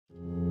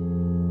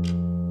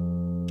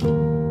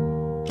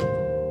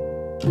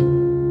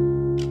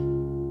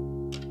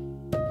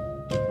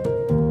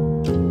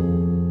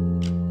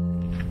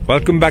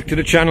Welcome back to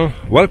the channel,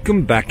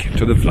 welcome back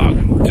to the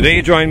vlog. Today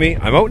you join me,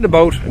 I'm out and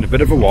about and a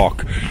bit of a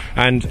walk,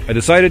 and I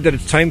decided that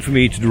it's time for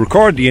me to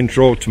record the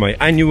intro to my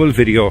annual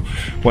video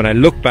when I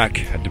look back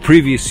at the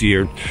previous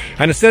year.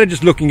 And instead of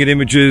just looking at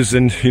images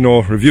and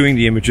reviewing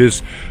the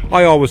images,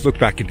 I always look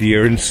back at the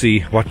year and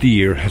see what the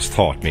year has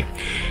taught me.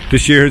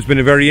 This year has been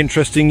a very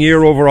interesting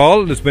year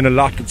overall. There's been a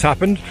lot that's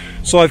happened,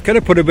 so I've kind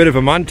of put a bit of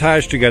a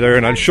montage together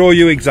and I'll show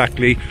you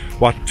exactly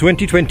what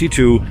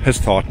 2022 has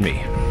taught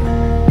me.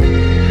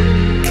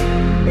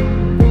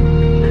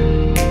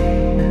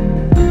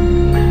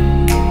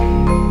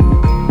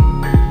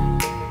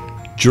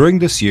 During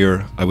this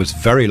year, I was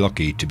very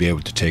lucky to be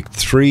able to take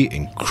 3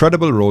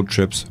 incredible road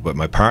trips with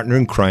my partner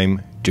in crime,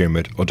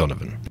 Dermot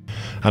O'Donovan.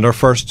 And our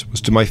first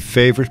was to my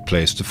favourite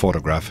place to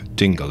photograph,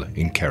 Dingle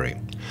in Kerry.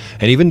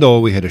 And even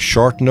though we had a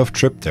short enough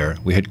trip there,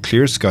 we had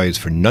clear skies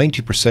for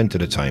 90%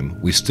 of the time,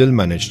 we still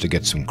managed to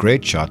get some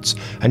great shots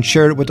and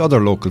share it with other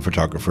local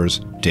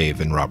photographers,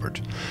 Dave and Robert.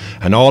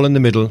 And all in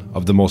the middle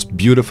of the most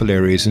beautiful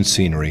areas and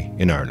scenery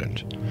in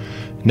Ireland.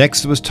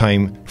 Next it was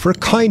time for a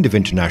kind of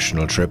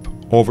international trip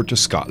over to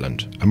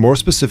Scotland, and more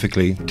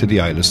specifically to the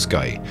Isle of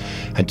Skye.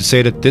 And to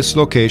say that this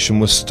location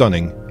was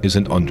stunning is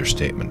an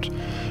understatement.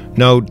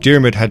 Now,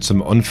 Dermot had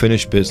some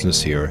unfinished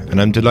business here,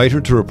 and I'm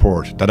delighted to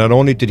report that not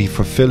only did he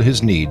fulfill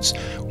his needs,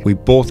 we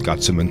both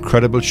got some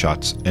incredible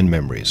shots and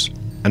memories.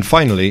 And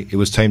finally, it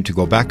was time to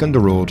go back on the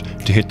road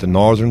to hit the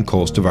northern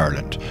coast of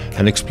Ireland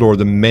and explore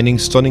the many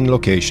stunning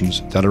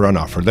locations that are on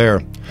offer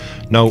there.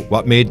 Now,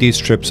 what made these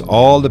trips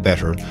all the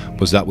better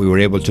was that we were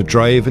able to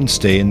drive and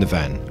stay in the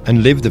van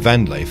and live the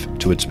van life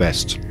to its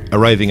best.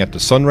 Arriving at the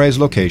sunrise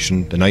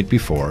location the night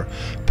before,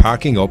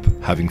 parking up,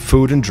 having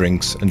food and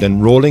drinks, and then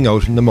rolling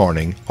out in the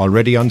morning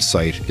already on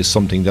site is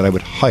something that I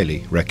would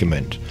highly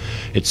recommend.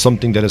 It's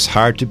something that is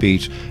hard to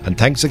beat, and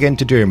thanks again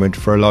to Dermot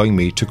for allowing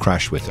me to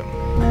crash with him.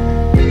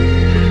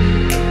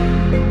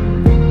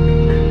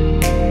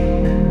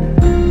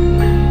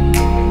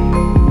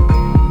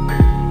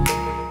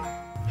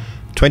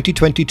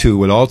 2022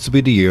 will also be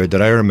the year that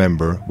I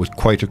remember with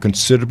quite a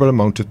considerable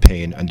amount of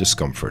pain and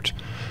discomfort.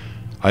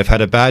 I've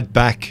had a bad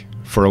back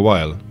for a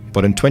while,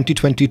 but in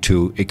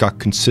 2022 it got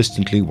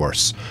consistently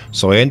worse,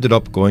 so I ended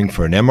up going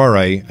for an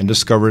MRI and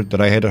discovered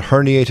that I had a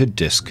herniated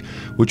disc,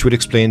 which would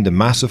explain the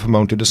massive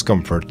amount of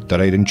discomfort that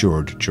I'd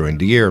endured during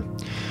the year.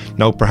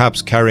 Now,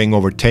 perhaps carrying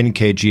over 10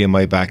 kg in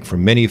my back for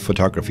many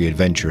photography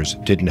adventures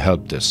didn't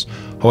help this.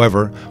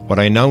 However, what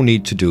I now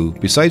need to do,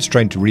 besides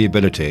trying to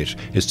rehabilitate,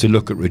 is to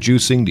look at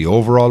reducing the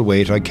overall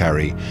weight I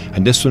carry,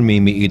 and this will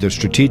mean me either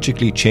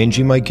strategically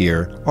changing my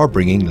gear or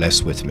bringing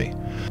less with me.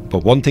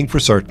 But one thing for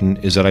certain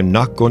is that I'm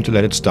not going to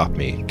let it stop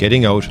me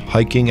getting out,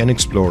 hiking and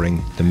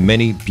exploring the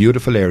many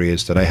beautiful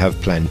areas that I have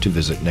planned to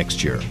visit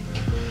next year.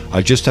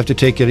 I'll just have to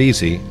take it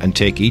easy and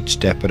take each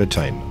step at a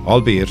time,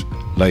 albeit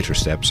lighter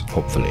steps,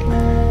 hopefully.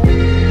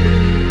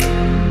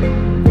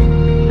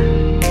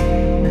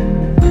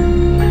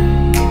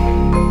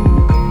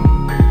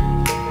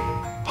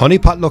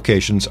 Honeypot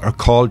locations are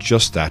called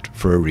just that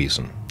for a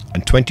reason,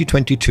 and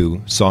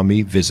 2022 saw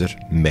me visit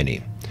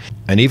many.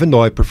 And even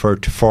though I prefer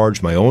to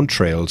forge my own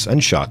trails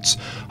and shots,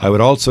 I would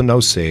also now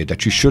say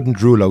that you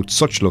shouldn't rule out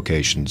such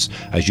locations,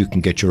 as you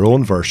can get your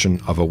own version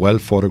of a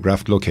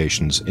well-photographed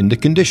locations in the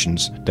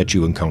conditions that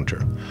you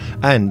encounter,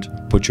 and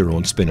put your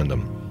own spin on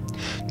them.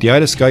 The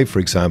Isle of Skye, for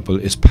example,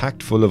 is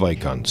packed full of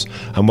icons,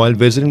 and while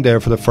visiting there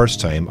for the first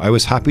time, I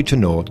was happy to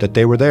know that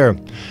they were there,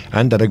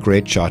 and that a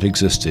great shot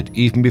existed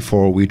even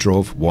before we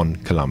drove 1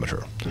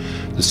 kilometre.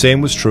 The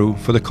same was true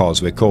for the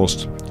Causeway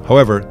Coast.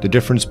 However, the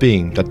difference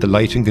being that the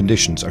lighting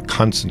conditions are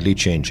constantly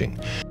changing,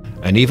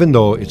 and even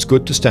though it's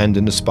good to stand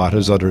in the spot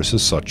as others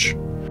as such,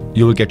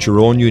 you will get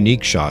your own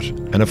unique shot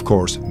and of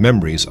course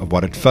memories of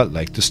what it felt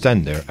like to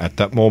stand there at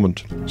that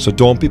moment. So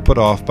don't be put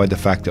off by the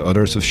fact that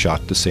others have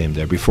shot the same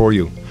there before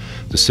you.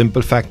 The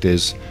simple fact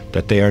is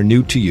that they are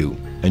new to you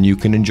and you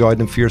can enjoy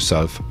them for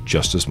yourself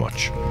just as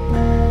much.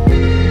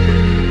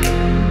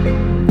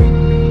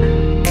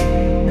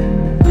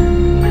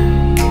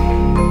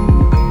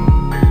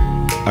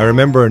 I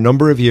remember a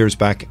number of years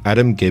back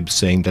Adam Gibbs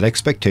saying that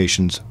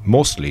expectations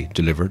mostly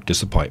deliver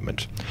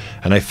disappointment,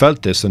 and I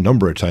felt this a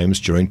number of times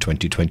during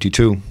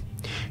 2022.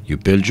 You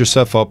build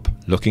yourself up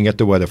looking at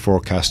the weather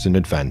forecast in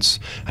advance,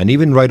 and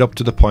even right up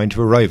to the point of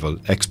arrival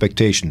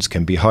expectations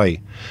can be high,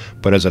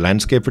 but as a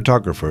landscape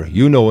photographer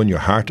you know in your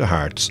heart of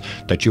hearts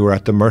that you are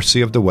at the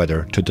mercy of the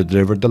weather to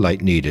deliver the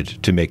light needed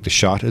to make the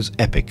shot as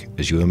epic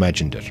as you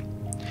imagined it.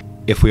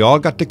 If we all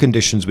got the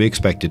conditions we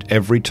expected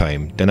every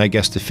time, then I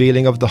guess the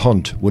feeling of the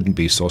hunt wouldn't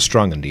be so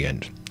strong in the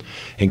end.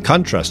 In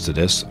contrast to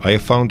this, I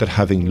have found that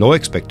having low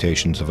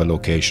expectations of a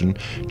location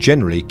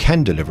generally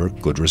can deliver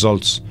good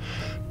results.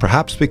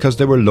 Perhaps because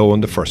they were low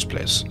in the first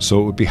place, so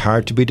it would be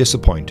hard to be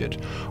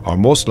disappointed, or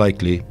most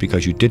likely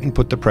because you didn't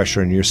put the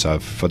pressure on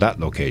yourself for that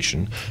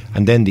location,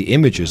 and then the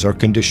images or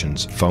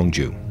conditions found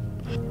you.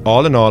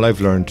 All in all, I've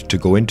learned to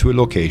go into a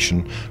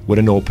location with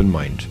an open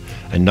mind,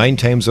 and 9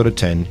 times out of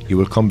 10 you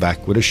will come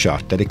back with a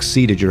shot that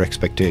exceeded your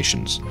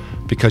expectations,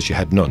 because you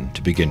had none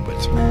to begin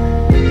with.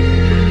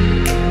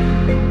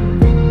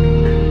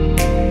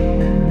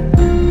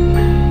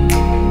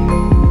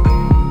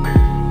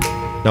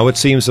 Now it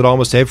seems that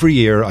almost every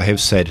year I have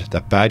said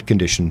that bad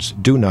conditions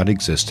do not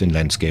exist in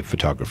landscape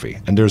photography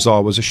and there's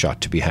always a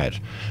shot to be had,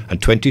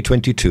 and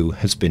 2022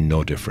 has been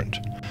no different.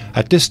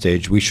 At this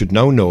stage we should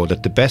now know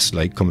that the best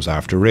light comes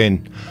after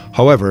rain.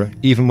 However,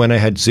 even when I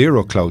had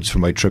zero clouds for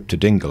my trip to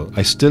Dingle,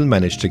 I still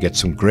managed to get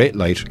some great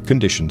light,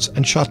 conditions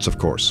and shots of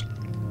course.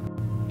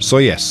 So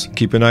yes,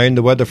 keep an eye on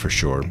the weather for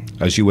sure,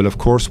 as you will of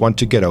course want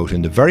to get out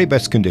in the very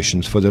best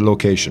conditions for the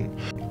location.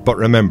 But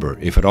remember,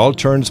 if it all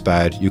turns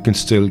bad, you can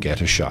still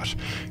get a shot.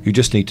 You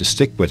just need to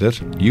stick with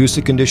it, use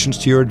the conditions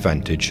to your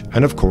advantage,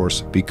 and of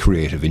course, be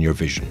creative in your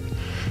vision.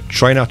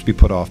 Try not to be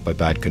put off by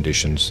bad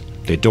conditions.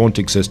 They don't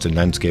exist in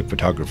landscape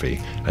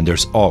photography, and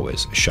there's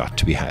always a shot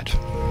to be had.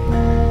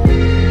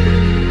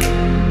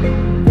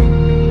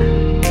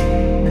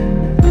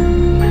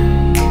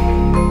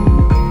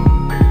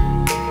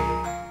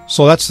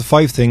 So that's the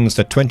 5 things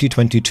that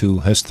 2022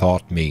 has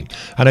taught me,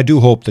 and I do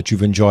hope that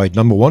you've enjoyed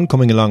number 1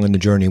 coming along on the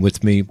journey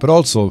with me, but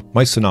also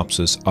my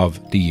synopsis of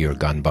the year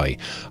gone by.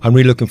 I'm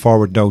really looking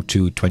forward now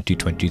to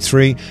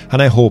 2023,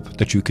 and I hope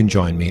that you can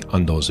join me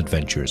on those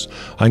adventures.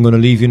 I'm going to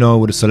leave you now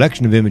with a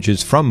selection of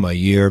images from my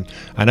year,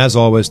 and as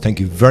always, thank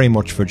you very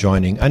much for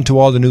joining, and to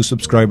all the new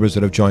subscribers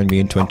that have joined me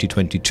in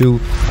 2022,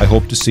 I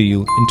hope to see you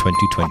in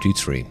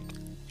 2023.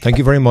 Thank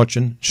you very much,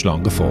 and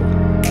Slán go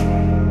fóill.